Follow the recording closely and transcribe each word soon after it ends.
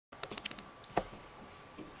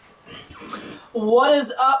What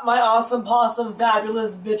is up, my awesome, possum,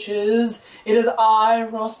 fabulous bitches? It is I,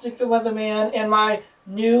 Rustic the Weatherman, and my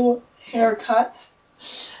new haircut.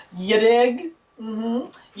 You dig?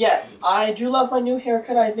 Yes, I do love my new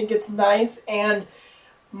haircut. I think it's nice and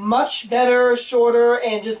much better, shorter,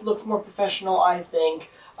 and just looks more professional, I think.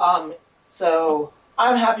 So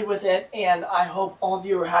I'm happy with it, and I hope all of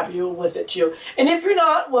you are happy with it too. And if you're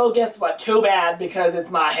not, well, guess what? Too bad, because it's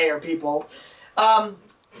my hair, people.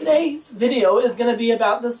 Today's video is going to be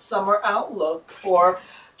about the summer outlook for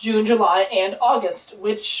June, July, and August,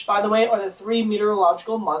 which, by the way, are the 3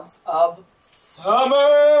 meteorological months of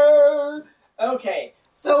summer. Okay,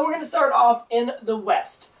 so we're going to start off in the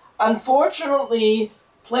west. Unfortunately,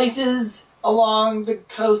 places along the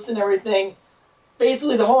coast and everything,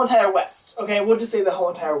 basically the whole entire west, okay? We'll just say the whole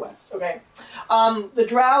entire west, okay? The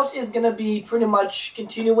drought is going to be pretty much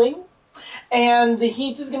continuing. And the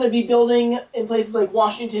heat is going to be building in places like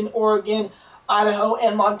Washington, Oregon, Idaho,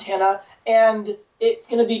 and Montana. And it's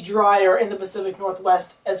going to be drier in the Pacific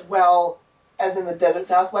Northwest as well as in the desert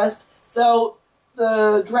Southwest. So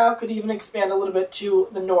the drought could even expand a little bit to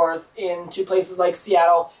the north into places like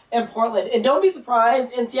Seattle and Portland. And don't be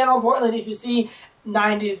surprised in Seattle and Portland if you see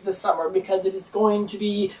 90s this summer, because it is going to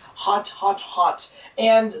be hot, hot, hot.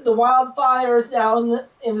 And the wildfires down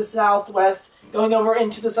in the southwest going over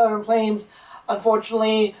into the southern plains,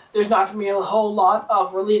 unfortunately, there's not going to be a whole lot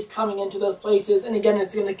of relief coming into those places. And again,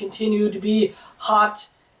 it's going to continue to be hot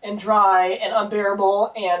and dry and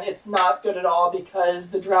unbearable, and it's not good at all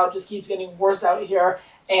because the drought just keeps getting worse out here.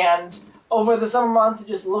 And over the summer months, it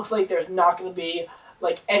just looks like there's not going to be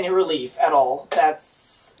like any relief at all.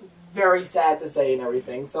 That's very sad to say and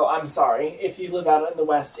everything, so I'm sorry if you live out in the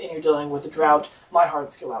west and you're dealing with a drought. My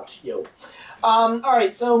hearts go out to you.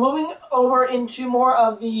 Alright, so moving over into more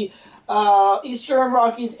of the eastern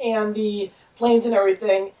Rockies and the plains and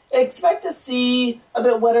everything, expect to see a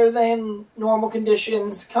bit wetter than normal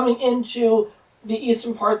conditions coming into the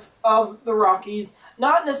eastern parts of the Rockies.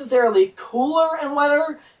 Not necessarily cooler and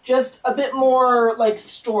wetter, just a bit more like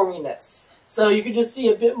storminess. So you could just see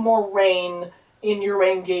a bit more rain in your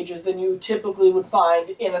rain gauges than you typically would find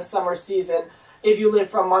in a summer season if you live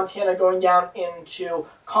from Montana going down into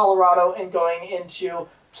Colorado and going into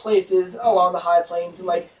places along the high plains in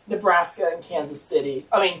like Nebraska and Kansas City.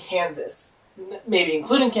 I mean Kansas. Maybe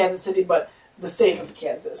including Kansas City, but the state of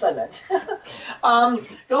Kansas, I meant.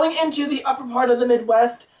 Going into the upper part of the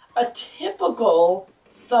Midwest, a typical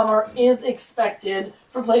summer is expected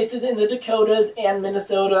for places in the Dakotas and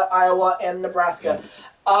Minnesota, Iowa, and Nebraska.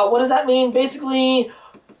 What does that mean? Basically,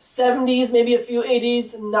 70s, maybe a few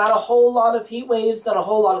 80s, not a whole lot of heat waves, not a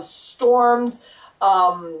whole lot of storms,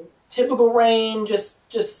 typical rain, just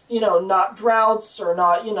you know, not droughts or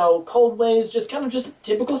not, you know, cold waves, just kind of just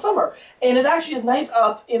typical summer. And it actually is nice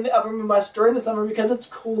up in the upper Midwest during the summer because it's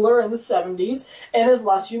cooler in the 70s and there's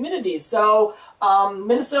less humidity. So,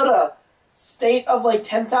 Minnesota, state of like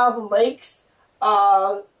 10,000 lakes,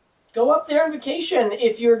 go up there on vacation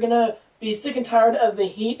if you're going to be sick and tired of the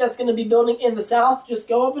heat that's going to be building in the south. Just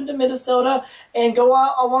go up into Minnesota and go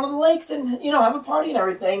out on one of the lakes and, you know, have a party and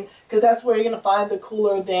everything, because that's where you're going to find the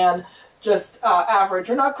cooler than just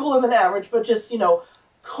average, or not cooler than average, but just, you know,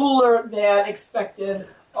 cooler than expected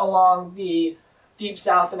along the deep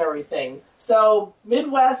south and everything. So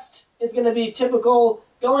Midwest is going to be typical.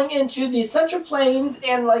 Going into the Central Plains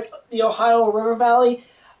and like the Ohio River Valley,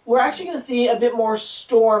 we're actually going to see a bit more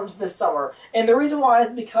storms this summer. And the reason why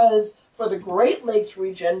is because for the Great Lakes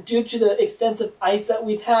region, due to the extensive ice that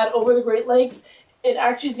we've had over the Great Lakes, it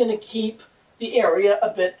actually is going to keep the area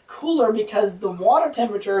a bit cooler because the water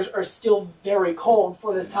temperatures are still very cold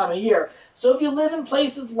for this time of year. So if you live in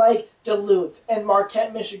places like Duluth and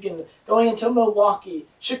Marquette, Michigan, going into Milwaukee,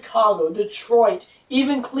 Chicago, Detroit,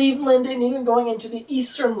 even Cleveland, and even going into the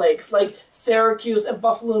eastern lakes like Syracuse and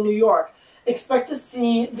Buffalo, New York, expect to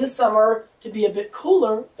see this summer to be a bit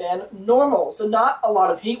cooler than normal. So not a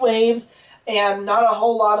lot of heat waves and not a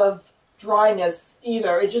whole lot of dryness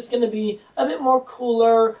either. It's just going to be a bit more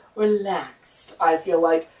cooler, relaxed, I feel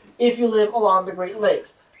like, if you live along the Great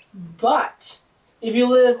Lakes. But if you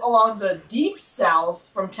live along the deep south,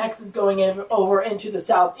 from Texas going over into the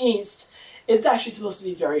southeast, it's actually supposed to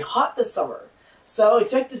be very hot this summer. So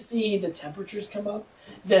expect to see the temperatures come up,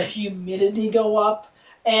 the humidity go up,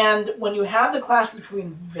 and when you have the clash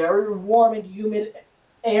between very warm and humid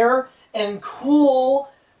air and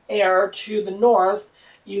cool air to the north,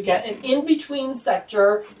 you get an in-between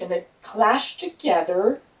sector, and they clash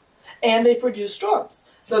together, and they produce storms.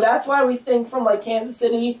 So that's why we think from like Kansas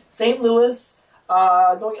City, St. Louis,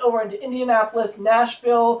 going over into Indianapolis,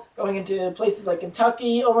 Nashville, going into places like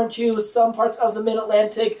Kentucky, over into some parts of the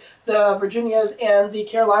Mid-Atlantic, the Virginias, and the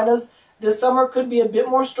Carolinas. This summer could be a bit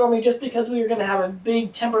more stormy just because we are going to have a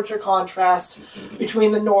big temperature contrast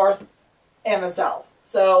between the north and the south.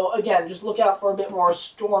 So again, just look out for a bit more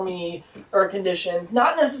stormy conditions.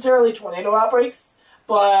 Not necessarily tornado outbreaks,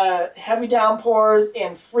 but heavy downpours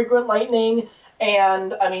and frequent lightning.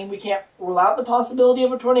 And, I mean, we can't rule out the possibility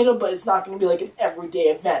of a tornado, but it's not going to be like an everyday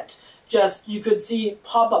event. Just, you could see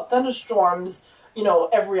pop-up thunderstorms, you know,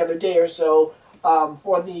 every other day or so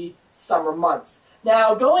for the summer months.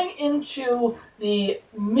 Now, going into the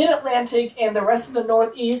Mid-Atlantic and the rest of the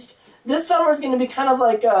Northeast, this summer is going to be kind of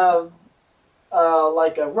like a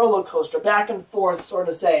roller coaster, back and forth, sort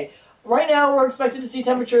of say. Right now, we're expected to see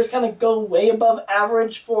temperatures kind of go way above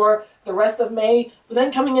average for the rest of May, but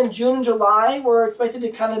then coming in June and July, we're expected to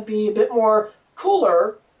kind of be a bit more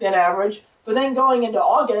cooler than average, but then going into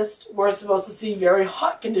August, we're supposed to see very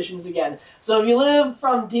hot conditions again. So if you live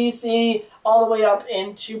from DC all the way up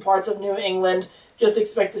into parts of New England, just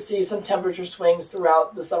expect to see some temperature swings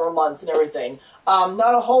throughout the summer months and everything.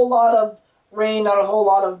 Not a whole lot of rain, not a whole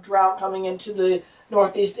lot of drought coming into the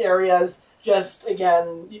Northeast areas. Just,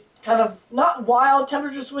 again, kind of not wild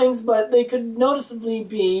temperature swings, but they could noticeably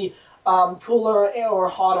be cooler or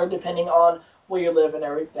hotter depending on where you live and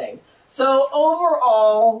everything. So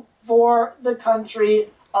overall, for the country,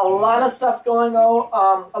 a lot of stuff going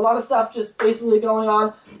on, a lot of stuff just basically going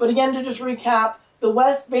on. But again, to just recap, the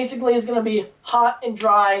West basically is going to be hot and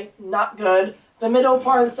dry, not good. The middle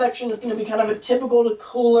part of the section is going to be kind of a typical to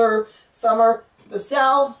cooler summer. The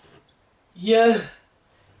South, yeah.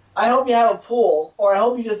 I hope you have a pool, or I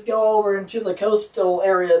hope you just go over into the coastal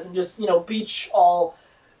areas and just, you know, beach all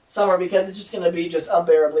summer because it's just going to be just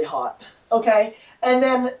unbearably hot. Okay? And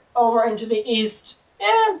then over into the east,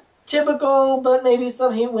 typical, but maybe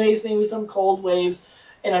some heat waves, maybe some cold waves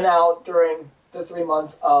in and out during the 3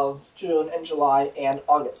 months of June and July and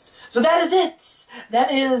August. So that is it!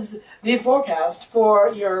 That is the forecast for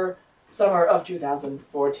your summer of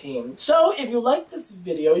 2014. So if you like this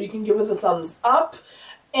video, you can give it a thumbs up.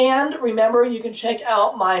 And remember, you can check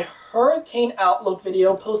out my Hurricane Outlook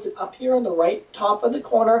video posted up here on the right top of the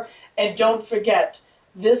corner. And don't forget,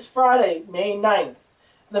 this Friday, May 9th,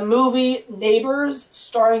 the movie Neighbors,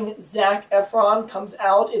 starring Zac Efron, comes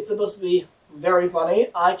out. It's supposed to be very funny.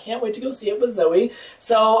 I can't wait to go see it with Zoe.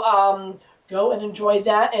 So, go and enjoy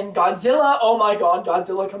that. And Godzilla, oh my god,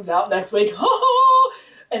 Godzilla comes out next week.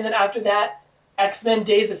 And then after that, X-Men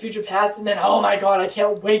Days of Future Past, and then, oh my god, I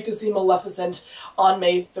can't wait to see Maleficent on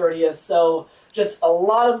May 30th. So, just a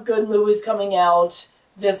lot of good movies coming out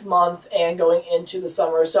this month and going into the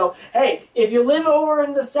summer. So, hey, if you live over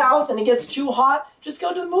in the South and it gets too hot, just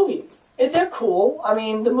go to the movies. They're cool. I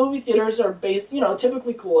mean, the movie theaters are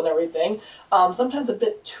typically cool and everything. Sometimes a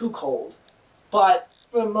bit too cold. But,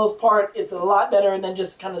 for the most part, it's a lot better than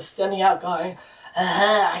just kind of standing out going,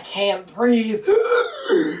 I can't breathe.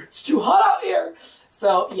 It's too hot out here.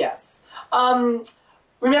 So, yes.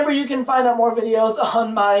 Remember, you can find out more videos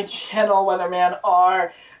on my channel, Weatherman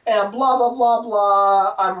R, and blah, blah, blah,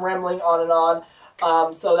 blah. I'm rambling on and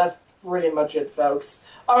on. So that's pretty much it, folks.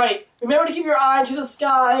 Alright, remember to keep your eye to the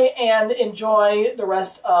sky and enjoy the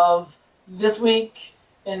rest of this week,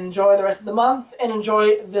 enjoy the rest of the month, and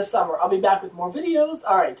enjoy this summer. I'll be back with more videos.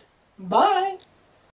 Alright, bye!